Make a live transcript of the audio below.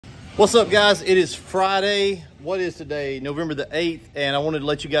What's up, guys? It is Friday. What is today? November the 8th. And I wanted to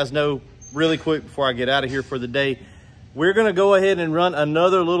let you guys know really quick before I get out of here for the day. We're going to go ahead and run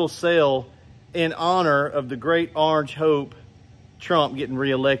another little sale in honor of the great Orange Hope Trump getting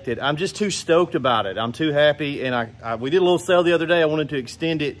reelected. I'm just too stoked about it. I'm too happy. And we did a little sale the other day. I wanted to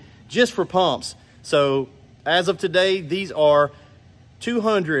extend it just for pumps. So as of today, these are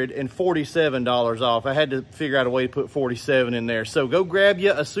 $247 off. I had to figure out a way to put 47 in there. So go grab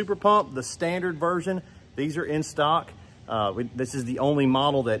you a super pump, the standard version. These are in stock. This is the only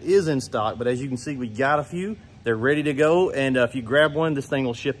model that is in stock, but as you can see, we got a few. They're ready to go. And if you grab one, this thing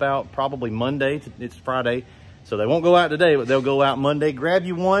will ship out probably Monday. It's Friday. So they won't go out today, but they'll go out Monday. Grab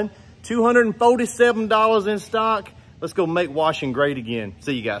you one, $247 in stock. Let's go make washing great again.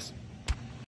 See you guys.